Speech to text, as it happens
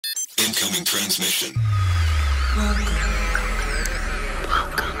Incoming transmission.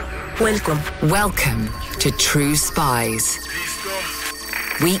 Welcome to True Spies.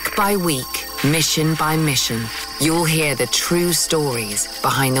 Week by week, mission by mission, you'll hear the true stories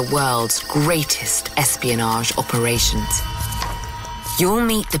behind the world's greatest espionage operations. You'll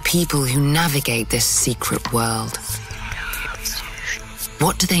meet the people who navigate this secret world.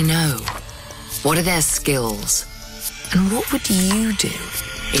 What do they know? What are their skills? And what would you do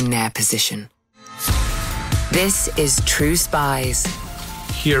in their position? This is True Spies.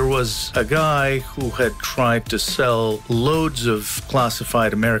 Here was a guy who had tried to sell loads of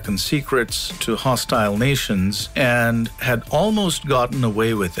classified American secrets to hostile nations and had almost gotten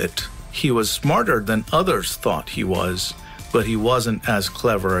away with it. He was smarter than others thought he was, but he wasn't as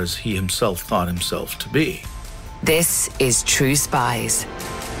clever as he himself thought himself to be. This is True Spies.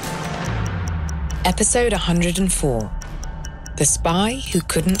 Episode 104. The Spy Who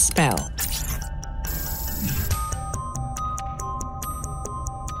Couldn't Spell.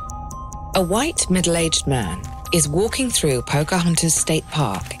 A white, middle-aged man is walking through Pocahontas State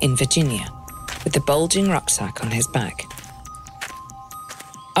Park in Virginia with a bulging rucksack on his back.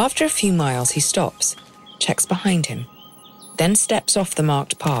 After a few miles, he stops, checks behind him, then steps off the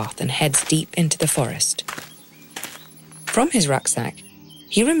marked path and heads deep into the forest. From his rucksack,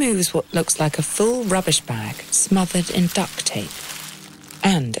 he removes what looks like a full rubbish bag smothered in duct tape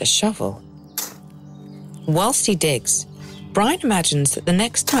and a shovel. Whilst he digs, Brian imagines that the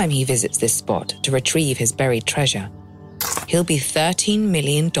next time he visits this spot to retrieve his buried treasure, he'll be $13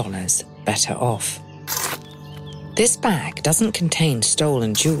 million better off. This bag doesn't contain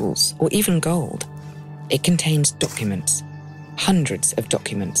stolen jewels or even gold. It contains documents, hundreds of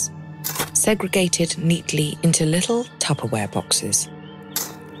documents, segregated neatly into little Tupperware boxes.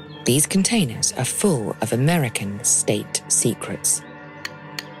 These containers are full of American state secrets.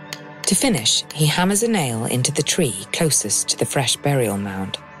 To finish, he hammers a nail into the tree closest to the fresh burial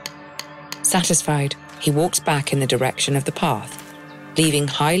mound. Satisfied, he walks back in the direction of the path, leaving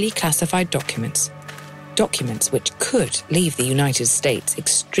highly classified documents which could leave the United States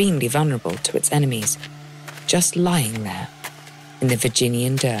extremely vulnerable to its enemies, just lying there in the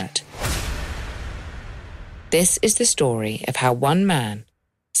Virginian dirt. This is the story of how one man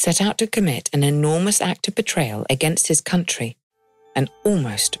set out to commit an enormous act of betrayal against his country and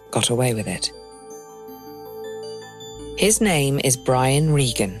almost got away with it. His name is Brian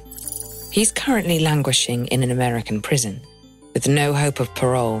Regan. He's currently languishing in an American prison, with no hope of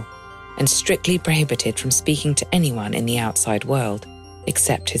parole and strictly prohibited from speaking to anyone in the outside world,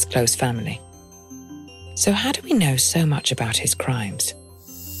 except his close family. So how do we know so much about his crimes?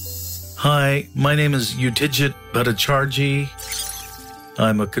 Hi, my name is Udijit Bhattacharjee.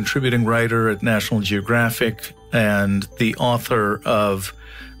 I'm a contributing writer at National Geographic and the author of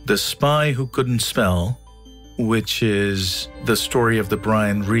The Spy Who Couldn't Spell, which is the story of the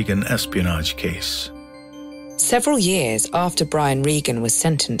Brian Regan espionage case. Several years after Brian Regan was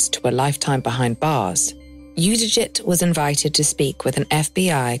sentenced to a lifetime behind bars, Udijit was invited to speak with an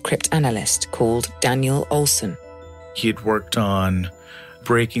FBI cryptanalyst called Daniel Olson. He had worked on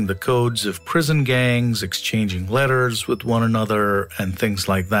breaking the codes of prison gangs, exchanging letters with one another, and things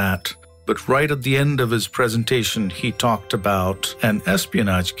like that. But right at the end of his presentation, he talked about an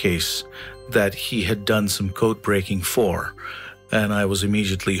espionage case that he had done some code breaking for. And I was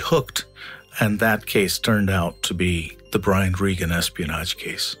immediately hooked, and that case turned out to be the Brian Regan espionage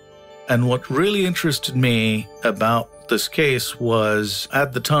case. And what really interested me about this case was,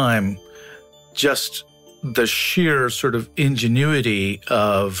 at the time, just the sheer sort of ingenuity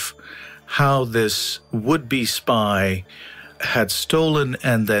of how this would-be spy had stolen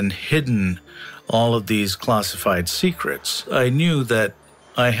and then hidden all of these classified secrets. I knew that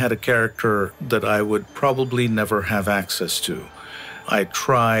I had a character that I would probably never have access to. I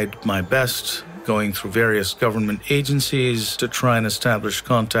tried my best going through various government agencies to try and establish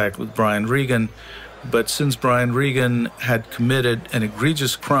contact with Brian Regan, but since Brian Regan had committed an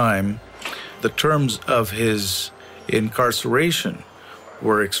egregious crime, the terms of his incarceration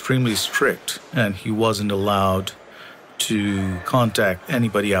were extremely strict, and he wasn't allowed to contact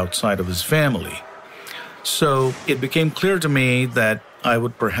anybody outside of his family. So it became clear to me that I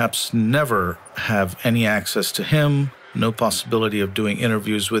would perhaps never have any access to him, no possibility of doing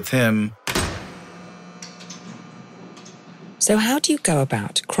interviews with him. So how do you go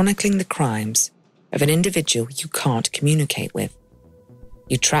about chronicling the crimes of an individual you can't communicate with?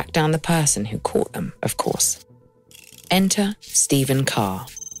 You track down the person who caught them, of course. Enter Stephen Carr.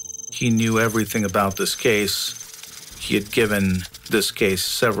 He knew everything about this case. He had given this case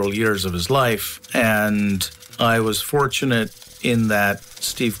several years of his life, and I was fortunate in that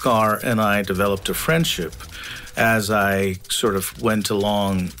Steve Carr and I developed a friendship as I sort of went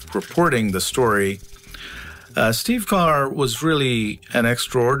along reporting the story. Steve Carr was really an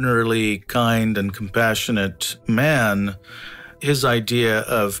extraordinarily kind and compassionate man. His idea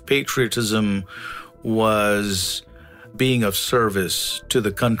of patriotism was being of service to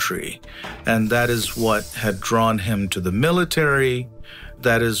the country, and that is what had drawn him to the military.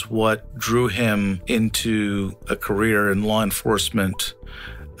 That is what drew him into a career in law enforcement.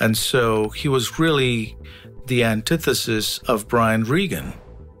 And so he was really the antithesis of Brian Regan.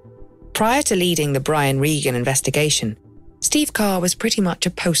 Prior to leading the Brian Regan investigation, Steve Carr was pretty much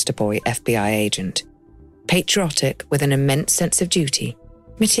a poster boy FBI agent. Patriotic with an immense sense of duty,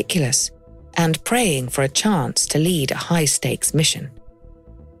 meticulous, and praying for a chance to lead a high-stakes mission.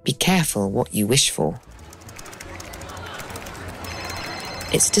 Be careful what you wish for.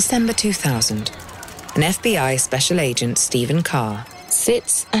 It's December 2000. An FBI special agent, Stephen Carr,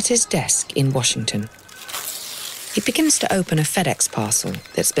 sits at his desk in Washington. He begins to open a FedEx parcel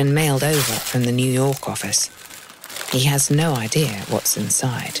that's been mailed over from the New York office. He has no idea what's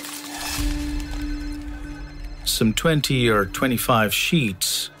inside. Some 20 or 25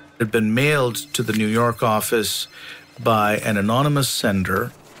 sheets had been mailed to the New York office by an anonymous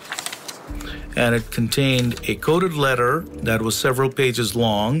sender, and it contained a coded letter that was several pages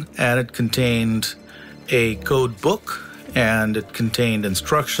long, and it contained a code book, and it contained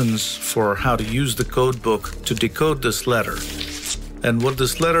instructions for how to use the code book to decode this letter. And what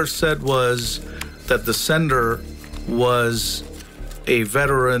this letter said was that the sender was a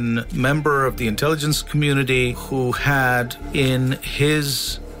veteran member of the intelligence community who had in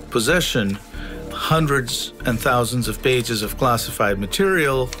his possession hundreds and thousands of pages of classified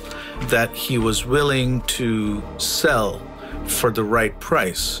material that he was willing to sell for the right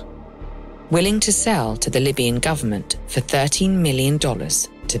price. Willing to sell to the Libyan government for $13 million,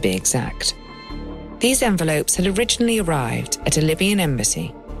 to be exact. These envelopes had originally arrived at a Libyan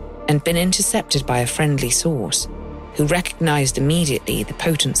embassy and been intercepted by a friendly source who recognized immediately the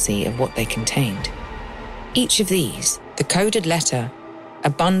potency of what they contained. Each of these, the coded letter, a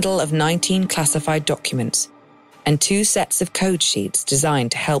bundle of 19 classified documents, and 2 sets of code sheets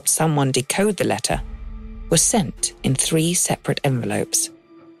designed to help someone decode the letter, were sent in 3 separate envelopes.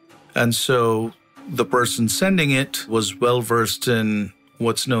 And so the person sending it was well-versed in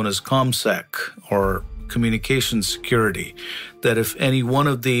what's known as ComSec, or communication security, that if any one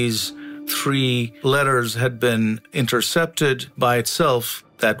of these 3 letters had been intercepted by itself,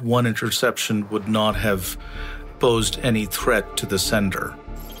 that one interception would not have posed any threat to the sender.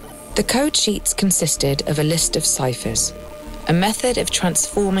 The code sheets consisted of a list of ciphers, a method of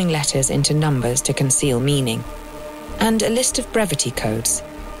transforming letters into numbers to conceal meaning, and a list of brevity codes,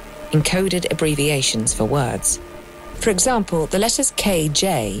 encoded abbreviations for words. For example, the letters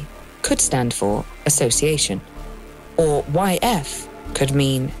KJ could stand for association, or YF could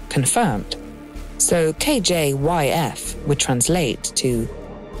mean confirmed. So KJYF would translate to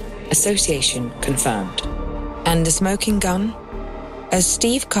association confirmed. And the smoking gun? As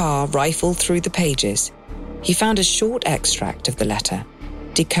Steve Carr rifled through the pages, he found a short extract of the letter,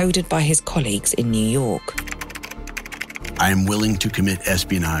 decoded by his colleagues in New York. I am willing to commit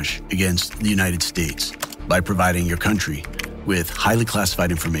espionage against the United States by providing your country with highly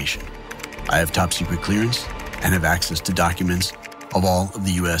classified information. I have top secret clearance and have access to documents of all of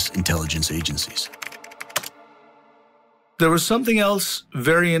the U.S. intelligence agencies. There was something else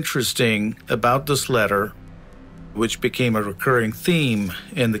very interesting about this letter, which became a recurring theme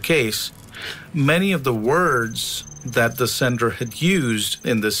in the case. Many of the words that the sender had used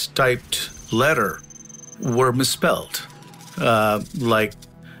in this typed letter were misspelled.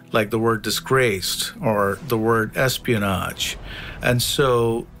 Like the word disgraced or the word espionage. And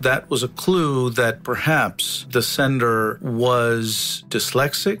so that was a clue that perhaps the sender was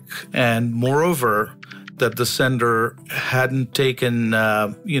dyslexic, and moreover, that the sender hadn't taken,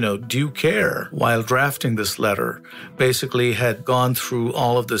 due care while drafting this letter, basically had gone through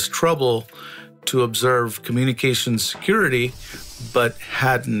all of this trouble to observe communication security, but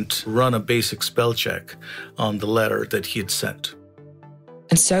hadn't run a basic spell check on the letter that he had sent.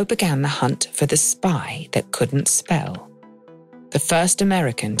 And so began the hunt for the spy that couldn't spell. The first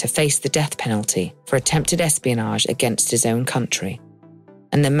American to face the death penalty for attempted espionage against his own country,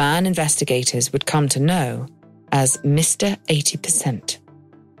 and the man investigators would come to know as Mr. 80%.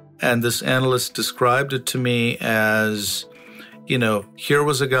 And this analyst described it to me as, here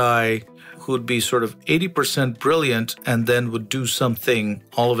was a guy who would be sort of 80% brilliant and then would do something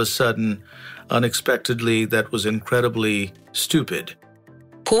all of a sudden unexpectedly that was incredibly stupid.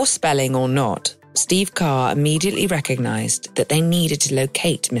 Poor spelling or not, Steve Carr immediately recognized that they needed to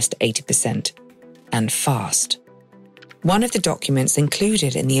locate Mr. 80%, and fast. One of the documents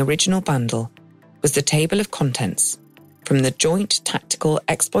included in the original bundle was the table of contents from the Joint Tactical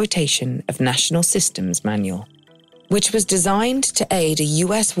Exploitation of National Systems Manual, which was designed to aid a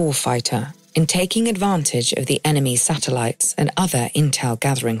US warfighter in taking advantage of the enemy's satellites and other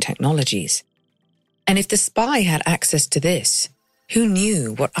intel-gathering technologies. And if the spy had access to this, who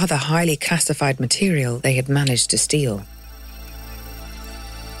knew what other highly classified material they had managed to steal?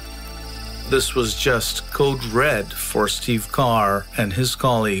 This was just code red for Steve Carr and his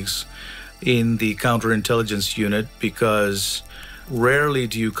colleagues in the counterintelligence unit, because rarely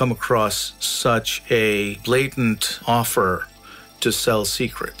do you come across such a blatant offer to sell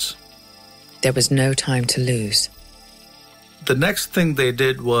secrets. There was no time to lose. The next thing they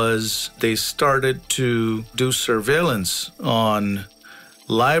did was they started to do surveillance on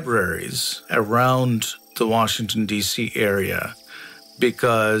libraries around the Washington, D.C. area,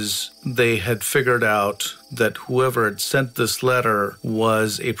 because they had figured out that whoever had sent this letter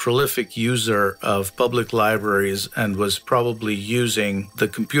was a prolific user of public libraries and was probably using the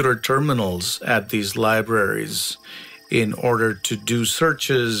computer terminals at these libraries in order to do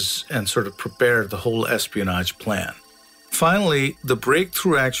searches and sort of prepare the whole espionage plan. Finally, the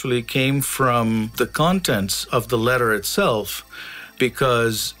breakthrough actually came from the contents of the letter itself,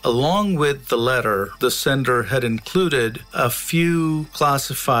 because along with the letter, the sender had included a few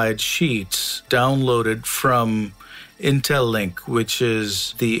classified sheets downloaded from IntelLink, which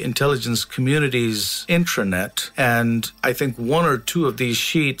is the intelligence community's intranet. And I think one or two of these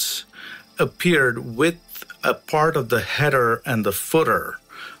sheets appeared with a part of the header and the footer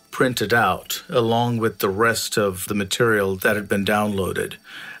printed out, along with the rest of the material that had been downloaded.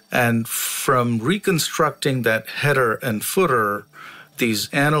 And from reconstructing that header and footer, these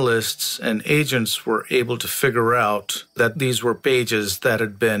analysts and agents were able to figure out that these were pages that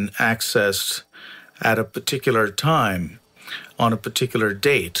had been accessed at a particular time, on a particular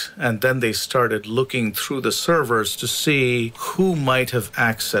date. And then they started looking through the servers to see who might have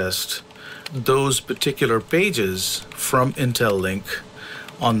accessed those particular pages from IntelLink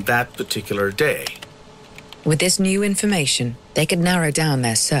on that particular day. With this new information, they could narrow down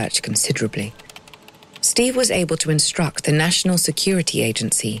their search considerably. Steve was able to instruct the National Security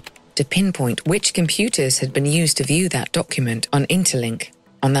Agency to pinpoint which computers had been used to view that document on IntelLink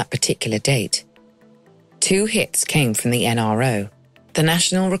on that particular date. 2 hits came from the NRO, the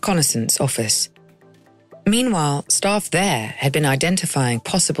National Reconnaissance Office. Meanwhile, staff there had been identifying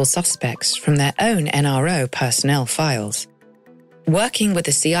possible suspects from their own NRO personnel files. Working with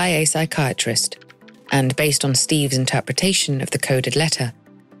a CIA psychiatrist, and based on Steve's interpretation of the coded letter,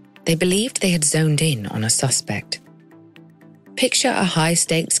 they believed they had zoned in on a suspect. Picture a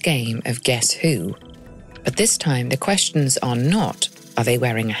high-stakes game of Guess Who, but this time the questions are not, are they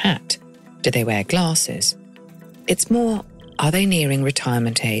wearing a hat? Do they wear glasses? It's more, are they nearing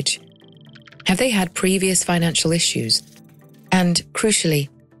retirement age? Have they had previous financial issues? And, crucially,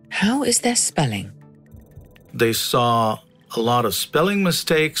 how is their spelling? They saw a lot of spelling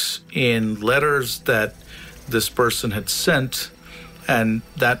mistakes in letters that this person had sent, and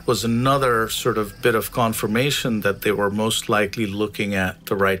that was another sort of bit of confirmation that they were most likely looking at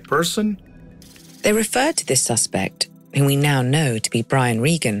the right person. They referred to this suspect, whom we now know to be Brian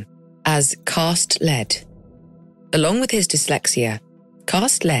Regan, as Cast Lead. Along with his dyslexia,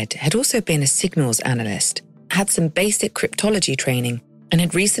 Cast Lead had also been a signals analyst, had some basic cryptology training, and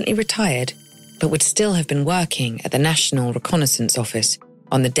had recently retired, but would still have been working at the National Reconnaissance Office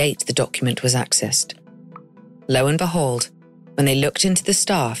on the date the document was accessed. Lo and behold, when they looked into the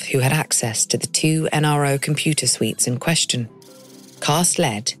staff who had access to the 2 NRO computer suites in question, Cast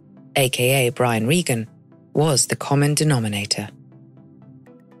Lead, aka Brian Regan, was the common denominator.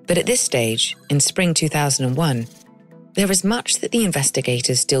 But at this stage, in spring 2001, there is much that the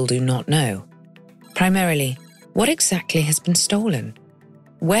investigators still do not know. Primarily, what exactly has been stolen?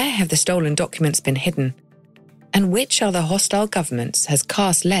 Where have the stolen documents been hidden? And which other hostile governments has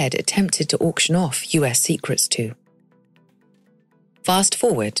Cast Lead attempted to auction off US secrets to? Fast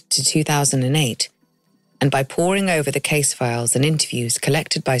forward to 2008, and by poring over the case files and interviews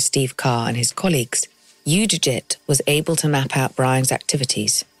collected by Steve Carr and his colleagues, UDIGIT was able to map out Brian's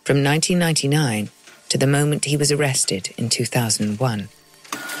activities from 1999 to the moment he was arrested in 2001.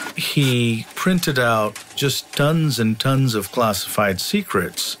 He printed out just tons and tons of classified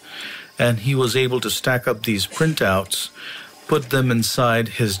secrets, and he was able to stack up these printouts, put them inside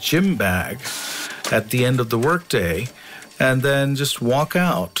his gym bag at the end of the workday, and then just walk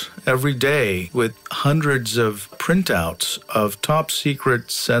out every day with hundreds of printouts of top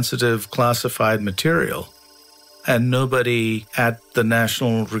secret, sensitive, classified material. And nobody at the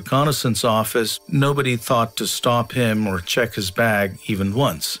National Reconnaissance Office, nobody thought to stop him or check his bag even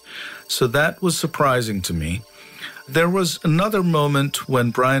once. So that was surprising to me. There was another moment when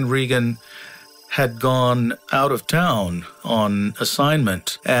Brian Regan had gone out of town on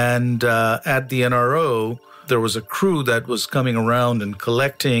assignment, and at the NRO, there was a crew that was coming around and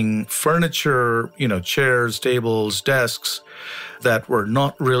collecting furniture, chairs, tables, desks that were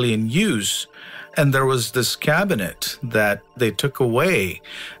not really in use. And there was this cabinet that they took away.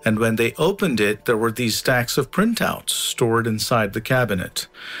 And when they opened it, there were these stacks of printouts stored inside the cabinet.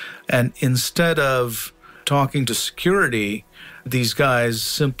 And instead of talking to security, these guys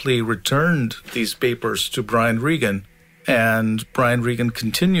simply returned these papers to Brian Regan. And Brian Regan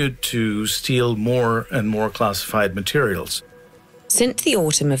continued to steal more and more classified materials. Since the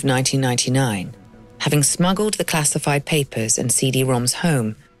autumn of 1999, having smuggled the classified papers and CD-ROMs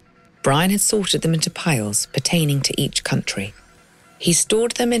home, Brian had sorted them into piles pertaining to each country. He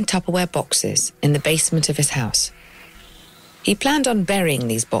stored them in Tupperware boxes in the basement of his house. He planned on burying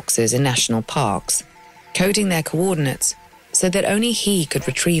these boxes in national parks, coding their coordinates so that only he could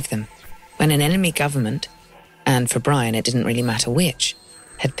retrieve them when an enemy government, and for Brian it didn't really matter which,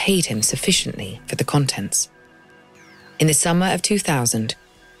 had paid him sufficiently for the contents. In the summer of 2000,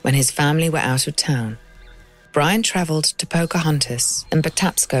 when his family were out of town, Brian travelled to Pocahontas and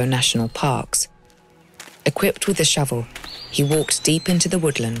Patapsco National Parks. Equipped with a shovel, he walked deep into the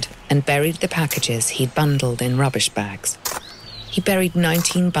woodland and buried the packages he'd bundled in rubbish bags. He buried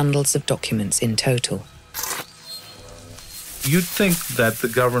 19 bundles of documents in total. You'd think that the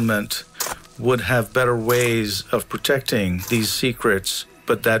government would have better ways of protecting these secrets,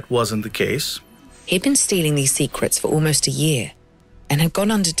 but that wasn't the case. He'd been stealing these secrets for almost a year and had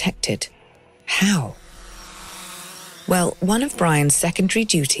gone undetected. How? Well, one of Brian's secondary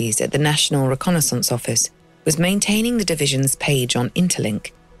duties at the National Reconnaissance Office was maintaining the division's page on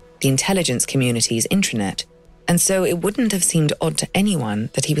Interlink, the intelligence community's intranet, and so it wouldn't have seemed odd to anyone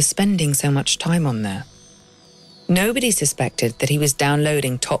that he was spending so much time on there. Nobody suspected that he was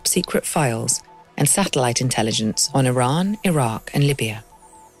downloading top-secret files and satellite intelligence on Iran, Iraq, and Libya.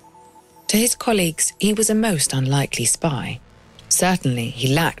 To his colleagues, he was a most unlikely spy. Certainly,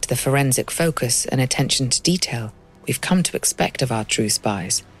 he lacked the forensic focus and attention to detail we've come to expect of our true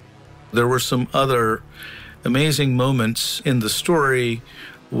spies. There were some other amazing moments in the story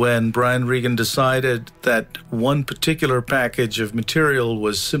when Brian Regan decided that one particular package of material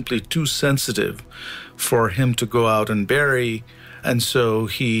was simply too sensitive for him to go out and bury, and so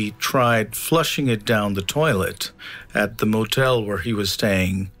he tried flushing it down the toilet at the motel where he was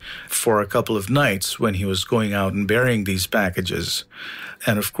staying for a couple of nights when he was going out and burying these packages.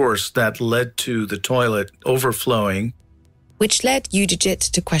 And of course, that led to the toilet overflowing. Which led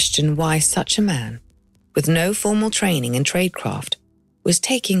Udijit to question why such a man, with no formal training in tradecraft, was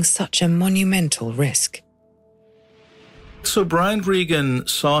taking such a monumental risk. So Brian Regan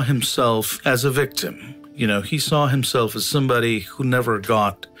saw himself as a victim. He saw himself as somebody who never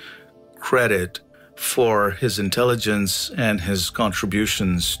got credit for his intelligence and his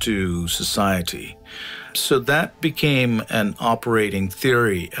contributions to society. So that became an operating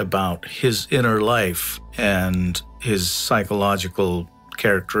theory about his inner life and his psychological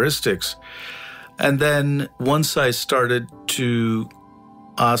characteristics. And then once I started to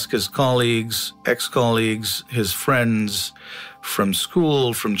ask his colleagues, ex-colleagues, his friends from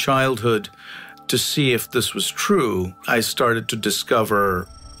school, from childhood, to see if this was true, I started to discover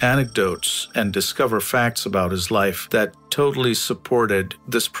anecdotes and discover facts about his life that totally supported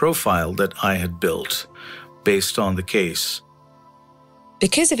this profile that I had built based on the case.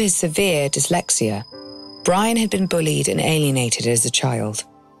 Because of his severe dyslexia, Brian had been bullied and alienated as a child.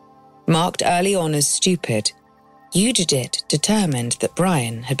 Marked early on as stupid, Udijit determined that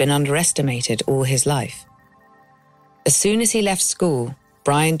Brian had been underestimated all his life. As soon as he left school,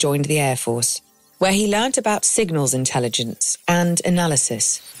 Brian joined the Air Force, where he learnt about signals intelligence and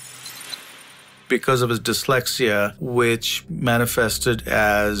analysis. Because of his dyslexia, which manifested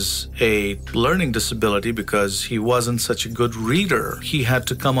as a learning disability because he wasn't such a good reader, he had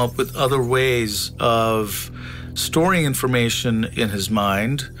to come up with other ways of storing information in his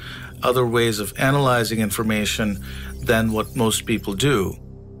mind, other ways of analyzing information than what most people do.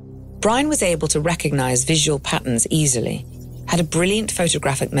 Brian was able to recognize visual patterns easily, had a brilliant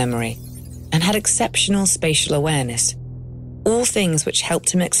photographic memory, and had exceptional spatial awareness, all things which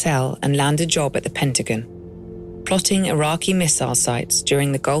helped him excel and land a job at the Pentagon, plotting Iraqi missile sites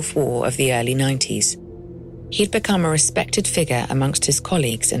during the Gulf War of the early 90s. he'd become a respected figure amongst his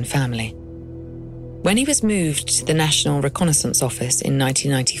colleagues and family. When he was moved to the National Reconnaissance Office in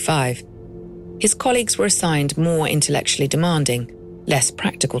 1995, his colleagues were assigned more intellectually demanding, less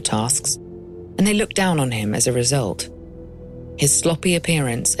practical tasks, and they looked down on him as a result. His sloppy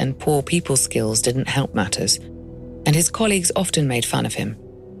appearance and poor people skills didn't help matters, and his colleagues often made fun of him.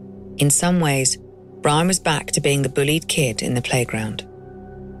 In some ways, Brian was back to being the bullied kid in the playground.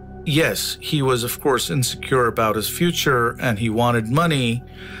 Yes, he was, of course, insecure about his future and he wanted money,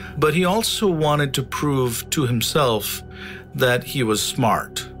 but he also wanted to prove to himself that he was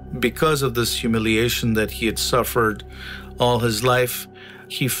smart. Because of this humiliation that he had suffered all his life,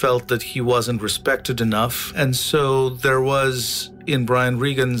 he felt that he wasn't respected enough. And so there was, in Brian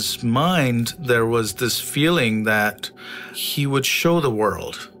Regan's mind, there was this feeling that he would show the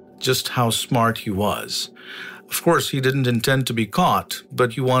world just how smart he was. Of course, he didn't intend to be caught,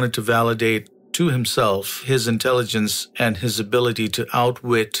 but he wanted to validate to himself his intelligence and his ability to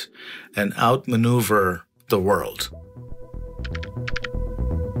outwit and outmaneuver the world.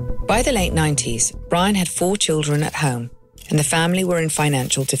 By the late 90s, Brian had 4 children at home, and the family were in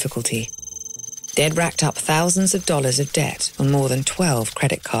financial difficulty. They'd racked up thousands of dollars of debt on more than 12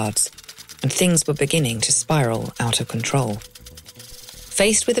 credit cards, and things were beginning to spiral out of control.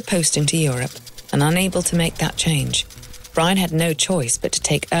 Faced with a posting to Europe and unable to make that change, Brian had no choice but to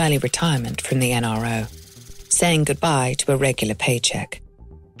take early retirement from the NRO, saying goodbye to a regular paycheck.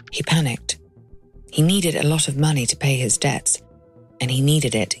 He panicked. He needed a lot of money to pay his debts, and he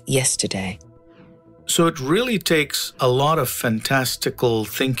needed it yesterday. So it really takes a lot of fantastical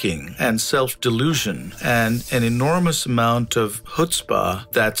thinking and self-delusion and an enormous amount of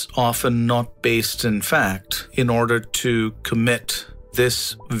chutzpah that's often not based in fact in order to commit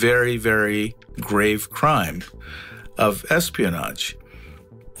this very, very grave crime of espionage.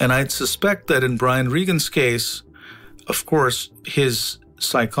 And I'd suspect that in Brian Regan's case, of course, his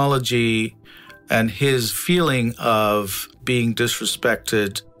psychology and his feeling of being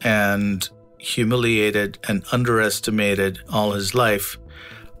disrespected and humiliated and underestimated all his life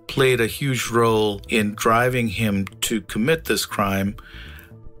played a huge role in driving him to commit this crime.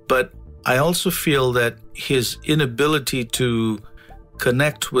 But I also feel that his inability to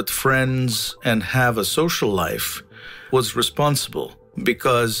connect with friends and have a social life was responsible,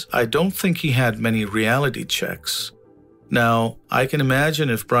 because I don't think he had many reality checks. Now, I can imagine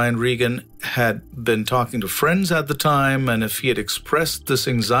if Brian Regan had been talking to friends at the time and if he had expressed this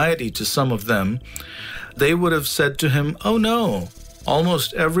anxiety to some of them, they would have said to him, "Oh no,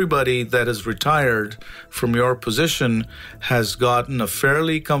 almost everybody that is retired from your position has gotten a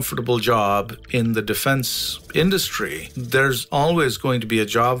fairly comfortable job in the defense industry. There's always going to be a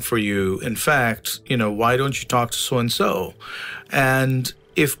job for you. In fact, why don't you talk to so-and-so?" And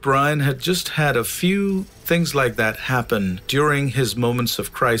if Brian had just had a few things like that happen during his moments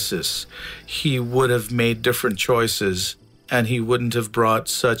of crisis, he would have made different choices and he wouldn't have brought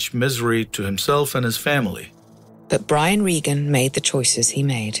such misery to himself and his family. But Brian Regan made the choices he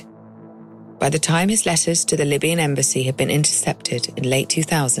made. By the time his letters to the Libyan embassy had been intercepted in late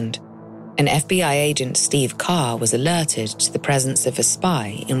 2000, an FBI agent, Steve Carr, was alerted to the presence of a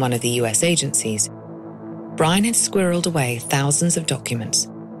spy in one of the US agencies. Brian had squirreled away thousands of documents,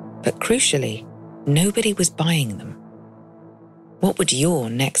 but crucially, nobody was buying them. What would your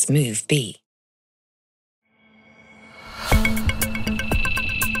next move be?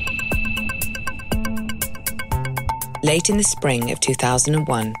 Late in the spring of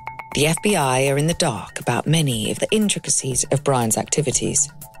 2001, the FBI are in the dark about many of the intricacies of Brian's activities,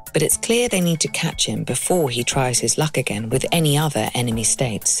 but it's clear they need to catch him before he tries his luck again with any other enemy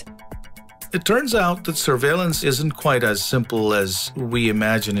states. It turns out that surveillance isn't quite as simple as we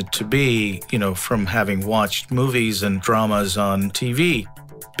imagine it to be, from having watched movies and dramas on TV,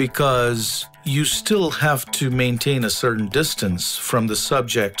 because you still have to maintain a certain distance from the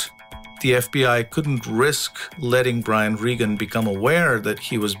subject. The FBI couldn't risk letting Brian Regan become aware that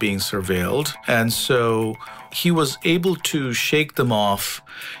he was being surveilled, and so he was able to shake them off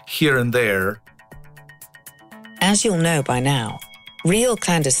here and there. As you'll know by now, real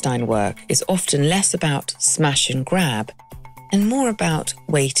clandestine work is often less about smash and grab and more about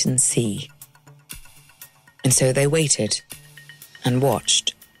wait and see. And so they waited and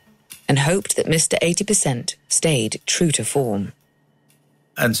watched and hoped that Mr. 80% stayed true to form.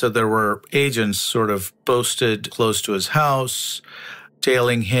 And so there were agents sort of posted close to his house,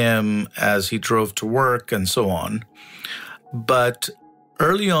 tailing him as he drove to work and so on. But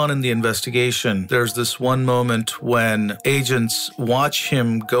Early on in the investigation, there's this one moment when agents watch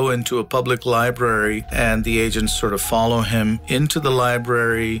him go into a public library, and the agents sort of follow him into the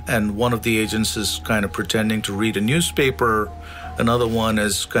library, and one of the agents is kind of pretending to read a newspaper. Another one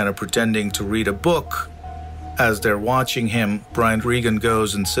is kind of pretending to read a book. As they're watching him, Brian Regan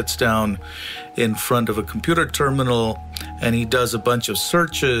goes and sits down in front of a computer terminal, and he does a bunch of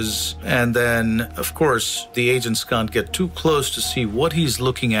searches. And then, of course, the agents can't get too close to see what he's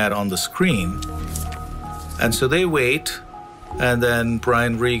looking at on the screen. And so they wait, and then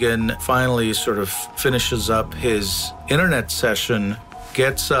Brian Regan finally sort of finishes up his internet session,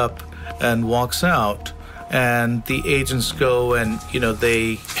 gets up, and walks out. And the agents go and,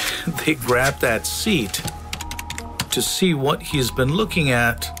 they grab that seat to see what he's been looking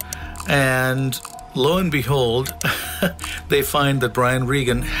at, and lo and behold, they find that Brian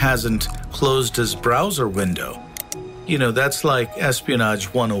Regan hasn't closed his browser window. That's like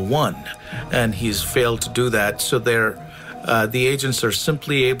espionage 101, and he's failed to do that. So the agents are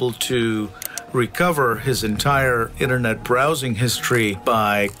simply able to recover his entire internet browsing history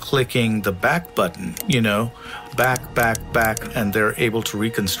by clicking the back button, back, and they're able to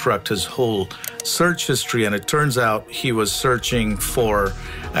reconstruct his whole search history. And it turns out he was searching for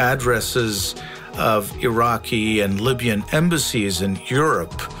addresses of Iraqi and Libyan embassies in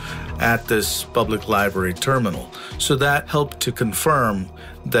Europe at this public library terminal. So that helped to confirm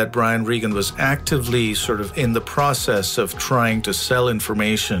that Brian Regan was actively sort of in the process of trying to sell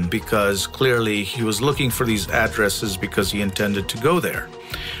information, because clearly he was looking for these addresses because he intended to go there.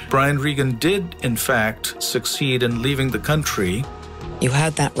 Brian Regan did, in fact, succeed in leaving the country. You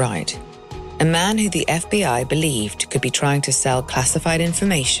heard that right. A man who the FBI believed could be trying to sell classified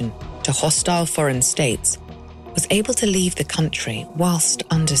information to hostile foreign states was able to leave the country whilst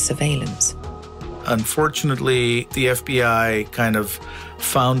under surveillance. Unfortunately, the FBI kind of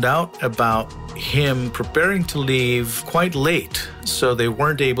found out about him preparing to leave quite late, so they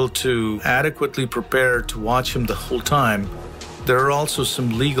weren't able to adequately prepare to watch him the whole time. There are also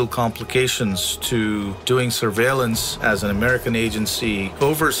some legal complications to doing surveillance as an American agency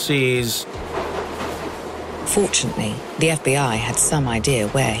overseas. Fortunately, the FBI had some idea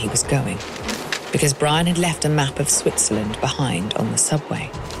where he was going, because Brian had left a map of Switzerland behind on the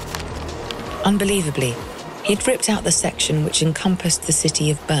subway. Unbelievably, he'd ripped out the section which encompassed the city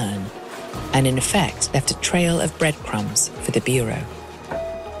of Bern, and in effect left a trail of breadcrumbs for the Bureau.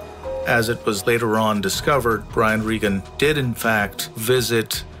 As it was later on discovered, Brian Regan did in fact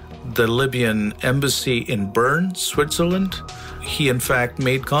visit the Libyan embassy in Bern, Switzerland. He in fact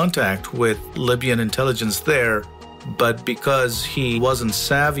made contact with Libyan intelligence there, but because he wasn't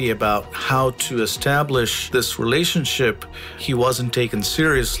savvy about how to establish this relationship, he wasn't taken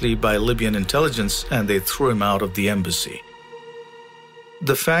seriously by Libyan intelligence, and they threw him out of the embassy.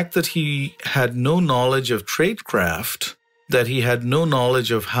 The fact that he had no knowledge of tradecraft, that he had no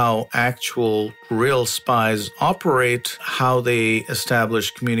knowledge of how actual real spies operate, how they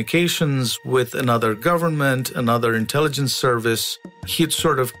establish communications with another government, another intelligence service. He'd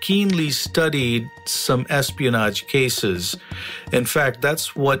sort of keenly studied some espionage cases. In fact,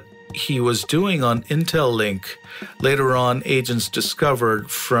 that's what he was doing on IntelLink. Later on, agents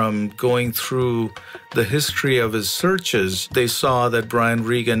discovered from going through the history of his searches, they saw that Brian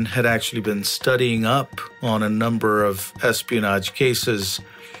Regan had actually been studying up on a number of espionage cases,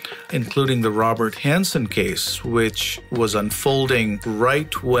 including the Robert Hansen case, which was unfolding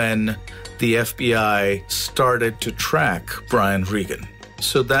right when the FBI started to track Brian Regan.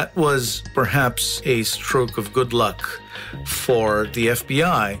 So that was perhaps a stroke of good luck for the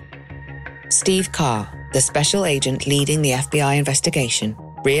FBI. Steve Carr, the special agent leading the FBI investigation,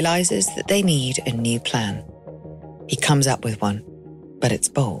 realizes that they need a new plan. He comes up with one, but it's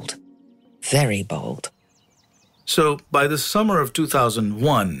bold. Very bold. So by the summer of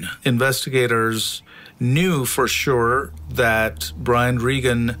 2001, investigators knew for sure that Brian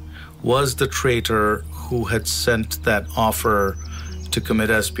Regan was the traitor who had sent that offer to commit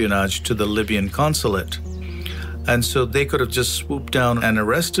espionage to the Libyan consulate. And so they could have just swooped down and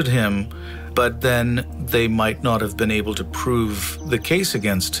arrested him, but then they might not have been able to prove the case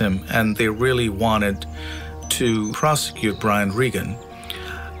against him, and they really wanted to prosecute Brian Regan.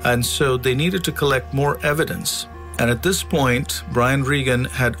 And so they needed to collect more evidence. And at this point, Brian Regan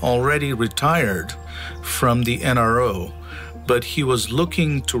had already retired from the NRO, but he was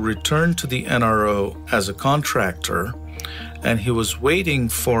looking to return to the NRO as a contractor, and he was waiting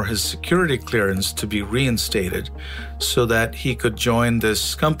for his security clearance to be reinstated so that he could join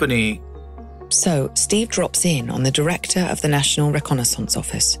this company. So Steve drops in on the director of the National Reconnaissance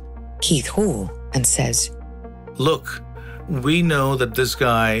Office, Keith Hall, and says, "Look, we know that this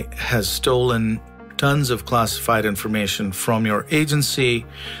guy has stolen tons of classified information from your agency,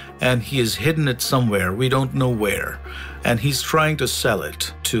 and he has hidden it somewhere. We don't know where. And he's trying to sell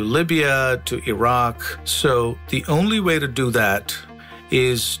it to Libya, to Iraq. So the only way to do that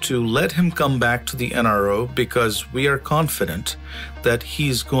is to let him come back to the NRO, because we are confident that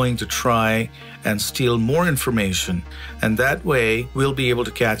he's going to try and steal more information. And that way, we'll be able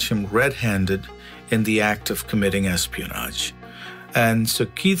to catch him red-handed in the act of committing espionage. And so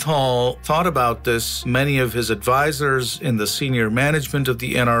Keith Hall thought about this. Many of his advisors in the senior management of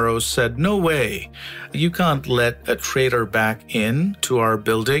the NRO said, no way, you can't let a traitor back in to our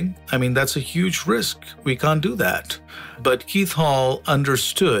building. I mean, that's a huge risk. We can't do that. But Keith Hall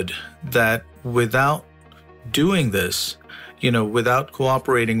understood that without doing this, without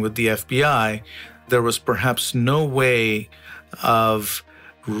cooperating with the FBI, there was perhaps no way of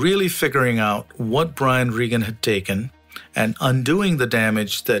really figuring out what Brian Regan had taken and undoing the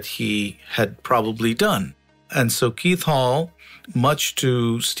damage that he had probably done. And so Keith Hall, much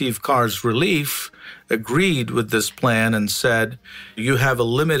to Steve Carr's relief, agreed with this plan and said, you have a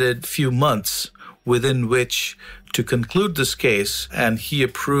limited few months within which to conclude this case. And he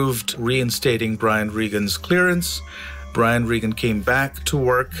approved reinstating Brian Regan's clearance. Brian Regan came back to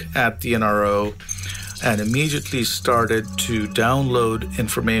work at the NRO and immediately started to download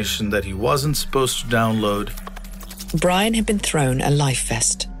information that he wasn't supposed to download. Brian had been thrown a life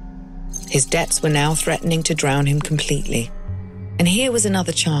vest. His debts were now threatening to drown him completely. And here was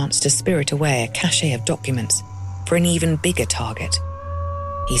another chance to spirit away a cache of documents for an even bigger target.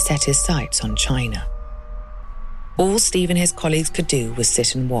 He set his sights on China. All Steve and his colleagues could do was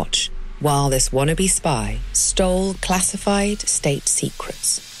sit and watch while this wannabe spy stole classified state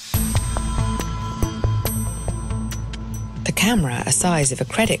secrets. The camera, the size of a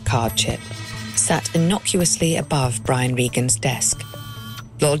credit card chip, sat innocuously above Brian Regan's desk,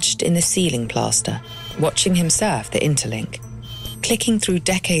 lodged in the ceiling plaster, watching him surf the interlink, clicking through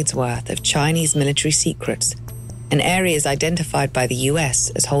decades' worth of Chinese military secrets and areas identified by the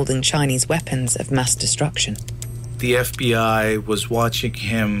US as holding Chinese weapons of mass destruction. The FBI was watching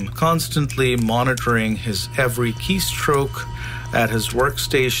him, constantly monitoring his every keystroke at his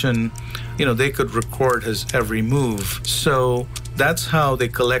workstation. They could record his every move. So that's how they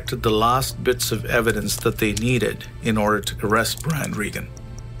collected the last bits of evidence that they needed in order to arrest Brian Regan.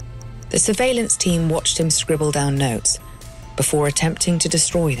 The surveillance team watched him scribble down notes before attempting to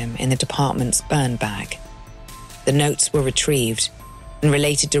destroy them in the department's burn bag. The notes were retrieved and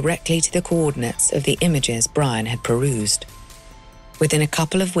related directly to the coordinates of the images Brian had perused. Within a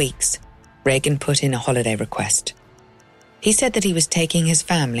couple of weeks, Regan put in a holiday request. He said that he was taking his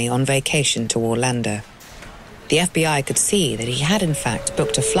family on vacation to Orlando. The FBI could see that he had in fact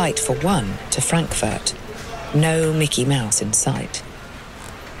booked a flight for one to Frankfurt. No Mickey Mouse in sight.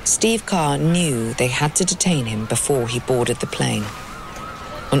 Steve Carr knew they had to detain him before he boarded the plane.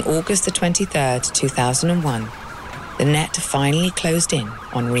 On August the 23rd, 2001, the net finally closed in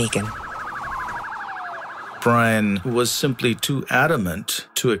on Regan. Brian was simply too adamant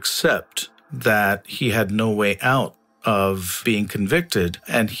to accept that he had no way out of being convicted,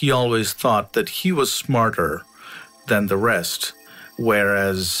 and he always thought that he was smarter than the rest,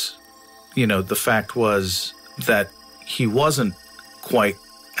 whereas, the fact was that he wasn't quite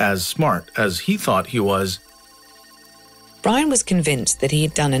as smart as he thought he was. Brian was convinced that he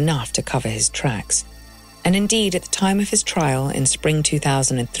had done enough to cover his tracks, and indeed at the time of his trial in spring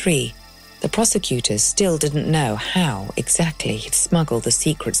 2003, the prosecutors still didn't know how exactly he'd smuggled the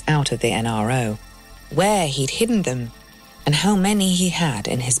secrets out of the NRO, where he'd hidden them, and how many he had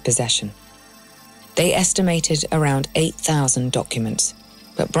in his possession. They estimated around 8,000 documents,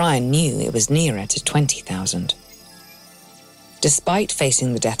 but Brian knew it was nearer to 20,000. Despite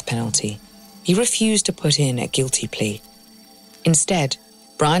facing the death penalty, he refused to put in a guilty plea. Instead,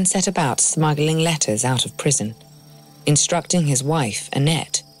 Brian set about smuggling letters out of prison, instructing his wife,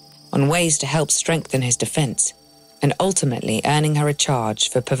 Annette, on ways to help strengthen his defense, and ultimately earning her a charge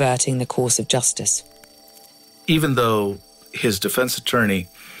for perverting the course of justice. Even though his defense attorney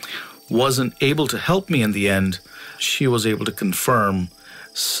wasn't able to help me in the end, she was able to confirm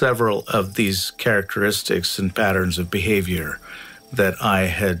several of these characteristics and patterns of behavior that I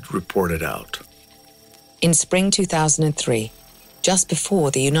had reported out. In spring 2003, just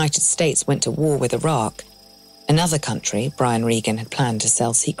before the United States went to war with Iraq, another country Brian Regan had planned to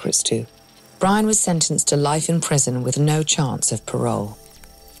sell secrets to, Brian was sentenced to life in prison with no chance of parole.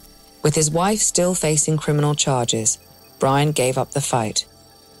 With his wife still facing criminal charges, Brian gave up the fight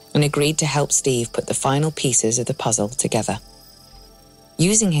and agreed to help Steve put the final pieces of the puzzle together.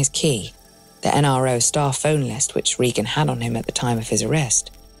 Using his key, the NRO star phone list which Regan had on him at the time of his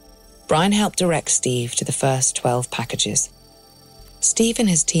arrest, Brian helped direct Steve to the first 12 packages. Steve and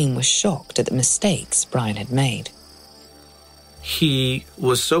his team were shocked at the mistakes Brian had made. He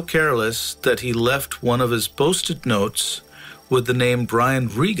was so careless that he left one of his post-it notes with the name Brian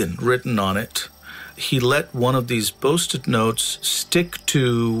Regan written on it. He let one of these post-it notes stick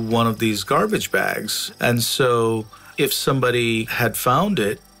to one of these garbage bags. And so if somebody had found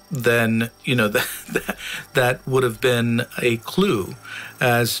it, then, that would have been a clue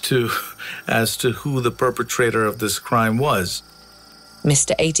as to who the perpetrator of this crime was.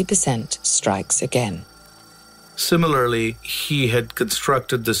 Mr. 80% strikes again. Similarly, he had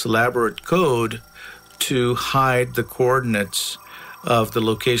constructed this elaborate code to hide the coordinates of the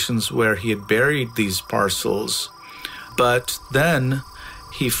locations where he had buried these parcels. But then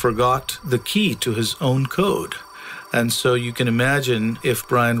he forgot the key to his own code. And so you can imagine if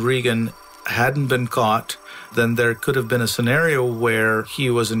Brian Regan hadn't been caught, then there could have been a scenario where he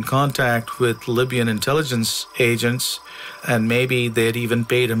was in contact with Libyan intelligence agents, and maybe they'd even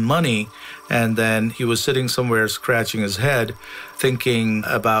paid him money, and then he was sitting somewhere scratching his head, thinking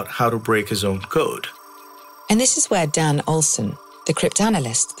about how to break his own code. And this is where Dan Olson, the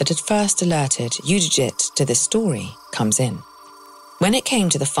cryptanalyst that had first alerted Udijit to this story, comes in. When it came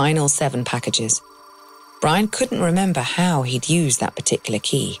to the final 7 packages, Brian couldn't remember how he'd used that particular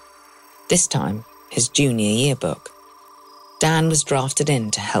key. This time, his junior yearbook. Dan was drafted in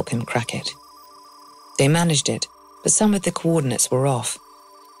to help him crack it. They managed it, but some of the coordinates were off.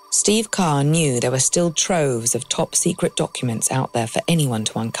 Steve Carr knew there were still troves of top-secret documents out there for anyone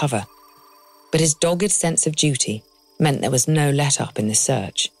to uncover, but his dogged sense of duty meant there was no let-up in the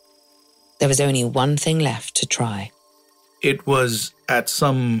search. There was only one thing left to try. It was at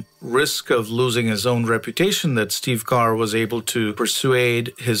some risk of losing his own reputation that Steve Carr was able to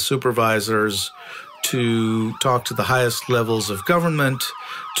persuade his supervisors to talk to the highest levels of government,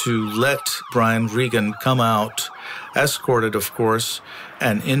 to let Brian Regan come out, escorted, of course,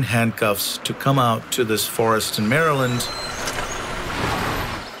 and in handcuffs, to come out to this forest in Maryland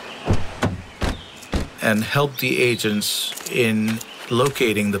and help the agents in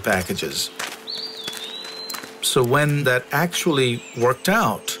locating the packages. So when that actually worked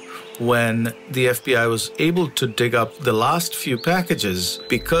out, when the FBI was able to dig up the last few packages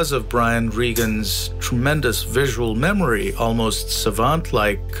because of Brian Regan's tremendous visual memory, almost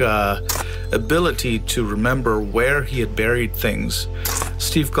savant-like ability to remember where he had buried things,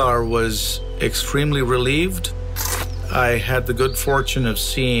 Steve Carr was extremely relieved. I had the good fortune of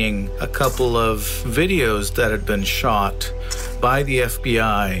seeing a couple of videos that had been shot by the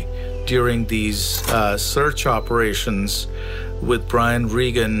FBI during these search operations with Brian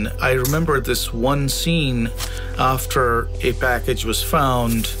Regan. I remember this one scene after a package was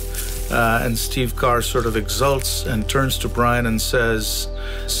found, and Steve Carr sort of exults and turns to Brian and says,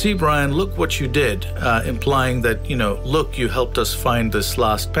 "See, Brian, look what you did," implying that, look, you helped us find this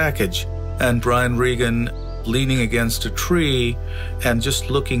last package. And Brian Regan leaning against a tree and just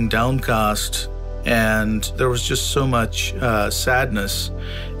looking downcast, and there was just so much sadness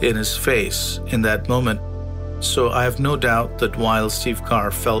in his face in that moment. So I have no doubt that while Steve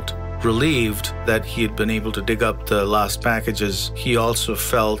Carr felt relieved that he had been able to dig up the last packages, he also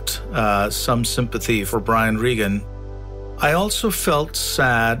felt some sympathy for Brian Regan. I also felt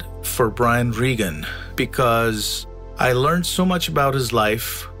sad for Brian Regan because I learned so much about his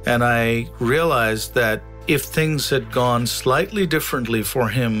life, and I realized that if things had gone slightly differently for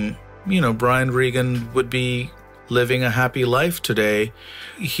him, Brian Regan would be living a happy life today.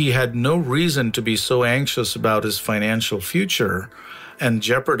 He had no reason to be so anxious about his financial future and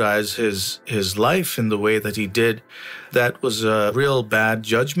jeopardize his life in the way that he did. That was a real bad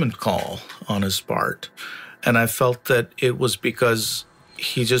judgment call on his part. And I felt that it was because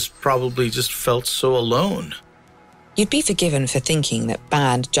he probably felt so alone. You'd be forgiven for thinking that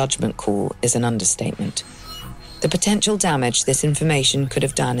bad judgment call is an understatement. The potential damage this information could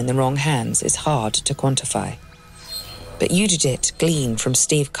have done in the wrong hands is hard to quantify. But Udijit gleaned from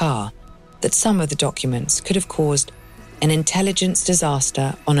Steve Carr that some of the documents could have caused an intelligence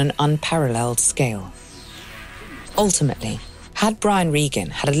disaster on an unparalleled scale. Ultimately, had Brian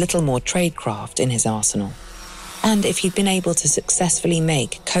Regan had a little more tradecraft in his arsenal, and if he'd been able to successfully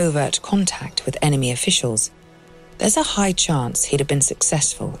make covert contact with enemy officials, there's a high chance he'd have been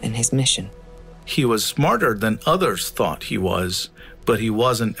successful in his mission. He was smarter than others thought he was, but he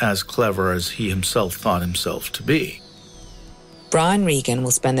wasn't as clever as he himself thought himself to be. Brian Regan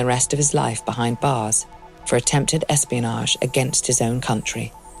will spend the rest of his life behind bars for attempted espionage against his own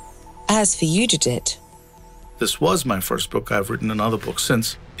country. As for Udijit, this was my first book. I've written another book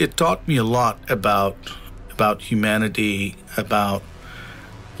since. It taught me a lot about humanity, about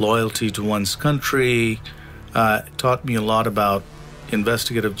loyalty to one's country. It taught me a lot about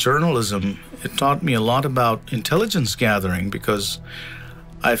investigative journalism. It taught me a lot about intelligence gathering, because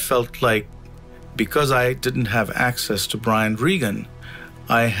I felt like because I didn't have access to Brian Regan,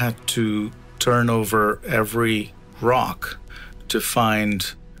 I had to turn over every rock to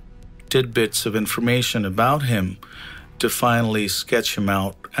find tidbits of information about him to finally sketch him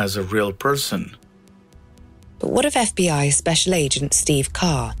out as a real person. But what of FBI Special Agent Steve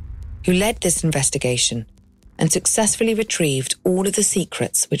Carr, who led this investigation and successfully retrieved all of the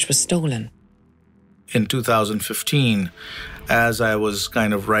secrets which were stolen? In 2015, as I was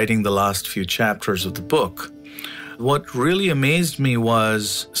kind of writing the last few chapters of the book, what really amazed me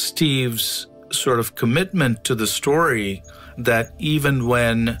was Steve's sort of commitment to the story, that even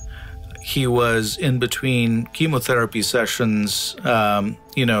when he was in between chemotherapy sessions,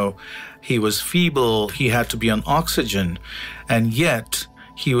 he was feeble, he had to be on oxygen, and yet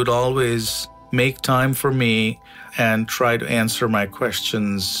he would always make time for me and try to answer my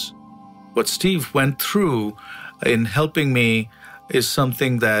questions. What Steve went through in helping me is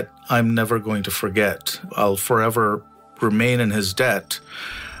something that I'm never going to forget. I'll forever remain in his debt.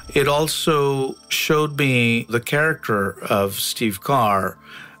 It also showed me the character of Steve Carr,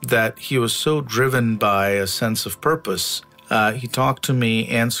 that he was so driven by a sense of purpose. He talked to me,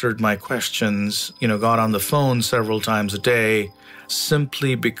 answered my questions, got on the phone several times a day,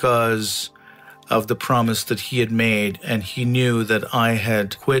 simply because of the promise that he had made, and he knew that I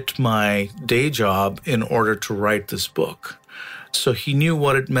had quit my day job in order to write this book. So he knew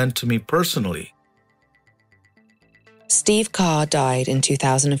what it meant to me personally. Steve Carr died in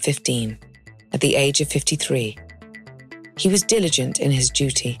 2015 at the age of 53. He was diligent in his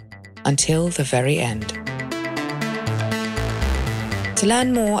duty until the very end. To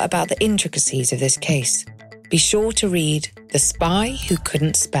learn more about the intricacies of this case, be sure to read The Spy Who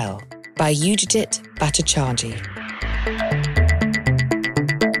Couldn't Spell by Udit Bhattacharjee.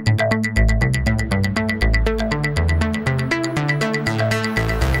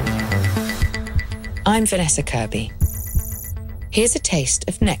 I'm Vanessa Kirby. Here's a taste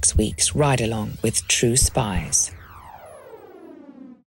of next week's ride-along with True Spies.